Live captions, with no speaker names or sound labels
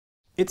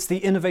It's the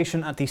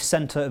innovation at the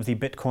centre of the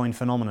Bitcoin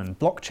phenomenon,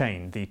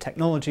 blockchain, the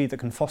technology that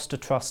can foster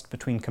trust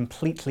between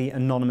completely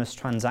anonymous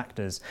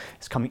transactors,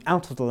 is coming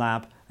out of the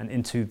lab and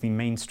into the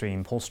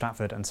mainstream. Paul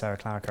Stratford and Sarah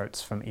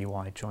Claracoats from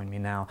EY join me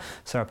now.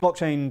 Sarah,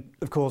 blockchain,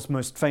 of course,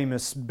 most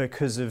famous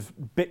because of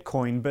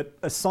Bitcoin, but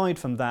aside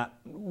from that,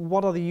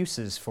 what other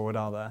uses for it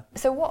are there?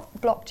 So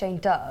what blockchain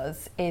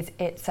does is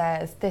it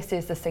says this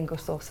is the single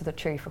source of the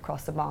truth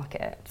across the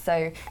market.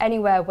 So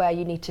anywhere where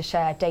you need to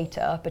share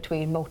data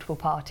between multiple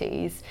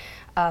parties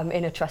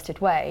in a trusted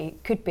way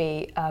could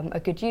be a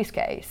good use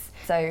case.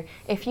 So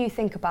if you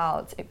think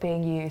about it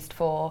being used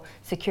for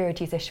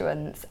securities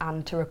issuance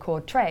and to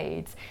record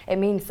trades, it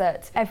means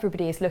that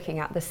everybody is looking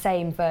at the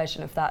same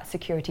version of that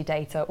security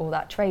data or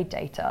that trade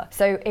data.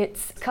 So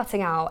it's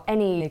cutting out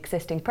any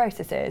existing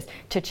processes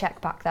to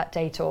check back that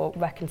data or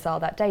reconcile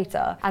that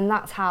data. And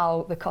that's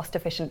how the cost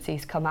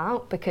efficiencies come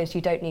out, because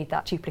you don't need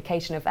that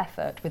duplication of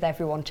effort with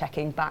everyone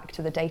checking back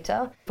to the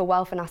data. For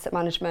wealth and asset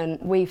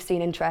management, we've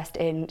seen interest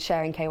in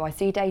sharing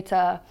KYC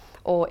data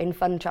or in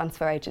fund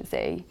transfer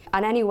agency.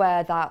 And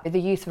anywhere that the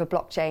use of a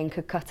blockchain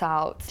could cut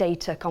out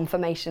data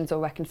confirmations or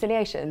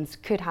reconciliations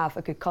could have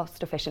a good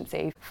cost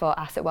efficiency for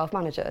asset wealth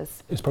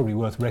managers. It's probably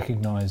worth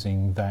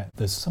recognising that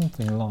there's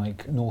something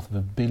like north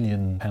of £1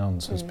 billion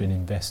has been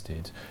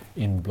invested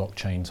in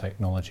blockchain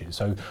technology.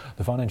 So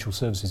the financial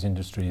services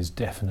industry is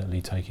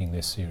definitely taking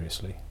this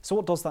seriously. So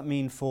what does that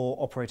mean for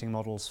operating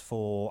models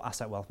for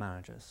asset wealth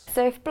managers?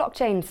 So if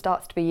blockchain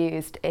starts to be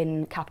used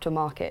in capital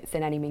markets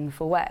in any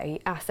meaningful way,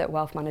 asset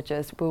wealth managers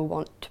will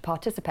want to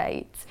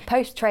participate.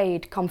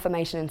 Post-trade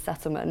confirmation and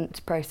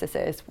settlement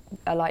processes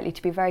are likely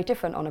to be very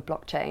different on a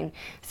blockchain.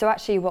 So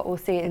actually what we'll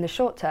see in the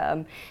short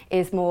term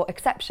is more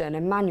exception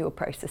and manual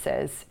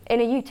processes. In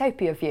a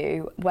utopia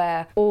view,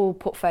 where all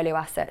portfolio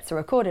assets are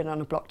recorded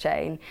on a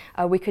blockchain,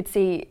 we could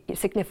see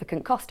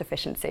significant cost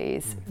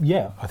efficiencies.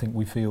 Yeah, I think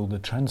we feel the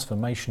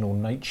transformational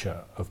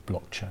nature of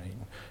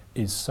blockchain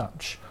is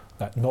such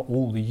that not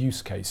all the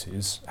use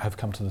cases have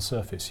come to the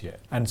surface yet.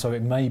 And so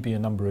it may be a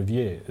number of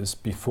years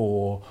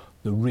before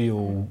the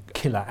real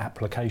killer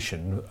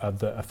application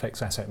that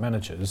affects asset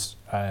managers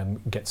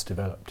gets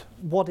developed.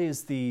 What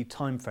is the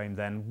time frame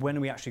then? When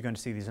are we actually going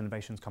to see these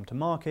innovations come to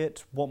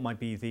market? What might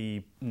be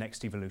the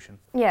next evolution?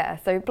 Yeah,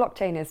 so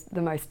blockchain is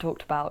the most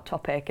talked about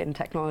topic in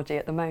technology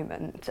at the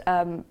moment.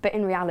 But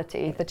in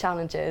reality, the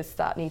challenges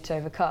that need to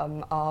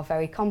overcome are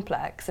very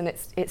complex, and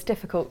it's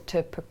difficult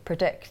to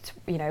predict,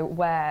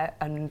 where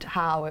and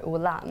how it will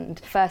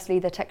land. Firstly,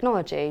 the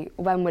technology.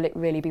 When will it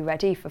really be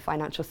ready for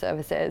financial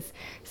services?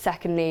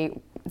 Secondly,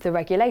 the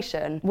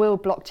regulation. Will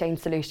blockchain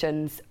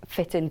solutions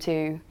fit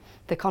into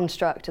the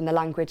construct and the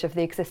language of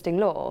the existing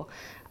law?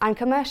 And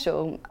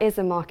commercial, is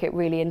a market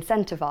really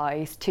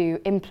incentivised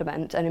to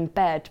implement and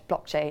embed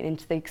blockchain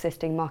into the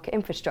existing market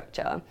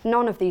infrastructure?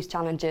 None of these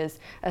challenges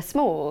are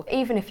small.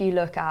 Even if you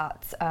look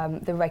at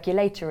the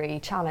regulatory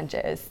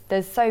challenges,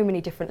 there's so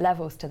many different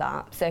levels to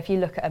that. So if you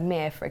look at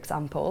EMIR, for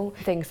example,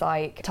 things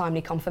like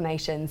timely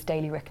confirmations,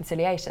 daily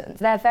reconciliations,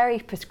 they're very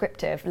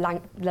prescriptive,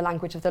 the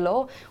language of the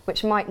law,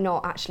 which might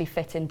not actually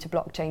fit into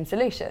blockchain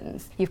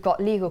solutions. You've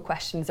got legal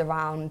questions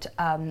around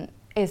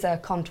is a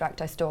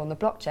contract I store on the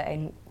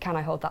blockchain, can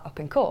I hold that up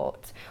in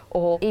court?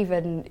 Or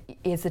even,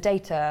 is the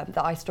data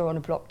that I store on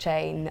a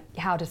blockchain,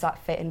 how does that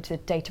fit into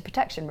data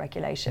protection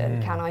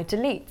regulation? Can I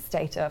delete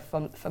data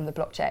from the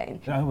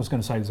blockchain? I was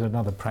going to say there's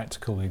another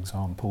practical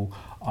example.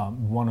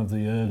 One of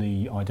the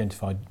early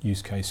identified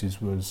use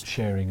cases was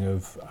sharing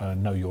of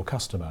know your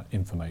customer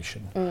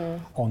information.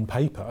 On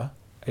paper,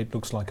 it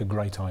looks like a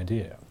great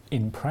idea.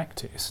 In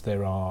practice,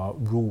 there are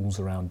rules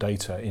around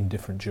data in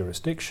different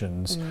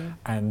jurisdictions,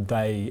 and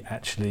they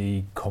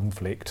actually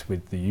conflict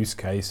with the use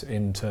case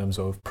in terms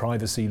of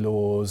privacy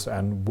laws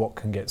and what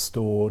can get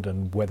stored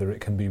and whether it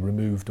can be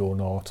removed or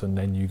not, and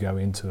then you go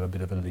into a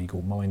bit of a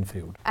legal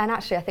minefield. And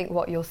actually, I think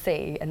what you'll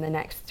see in the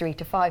next 3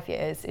 to 5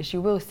 years is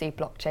you will see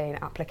blockchain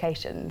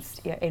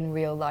applications in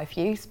real life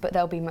use, but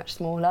they'll be much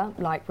smaller,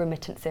 like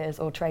remittances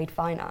or trade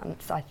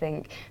finance. I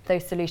think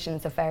those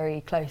solutions are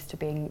very close to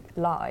being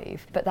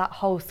live, but that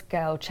whole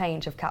scale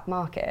change of cap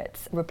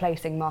markets,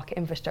 replacing market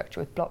infrastructure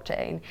with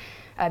blockchain,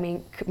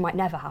 might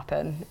never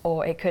happen,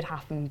 or it could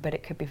happen, but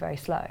it could be very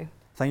slow.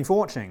 Thank you for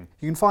watching.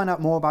 You can find out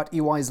more about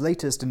EY's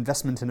latest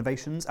investment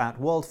innovations at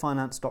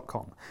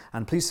worldfinance.com.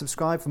 And please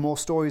subscribe for more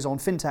stories on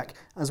fintech,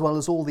 as well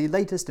as all the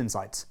latest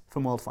insights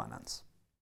from World Finance.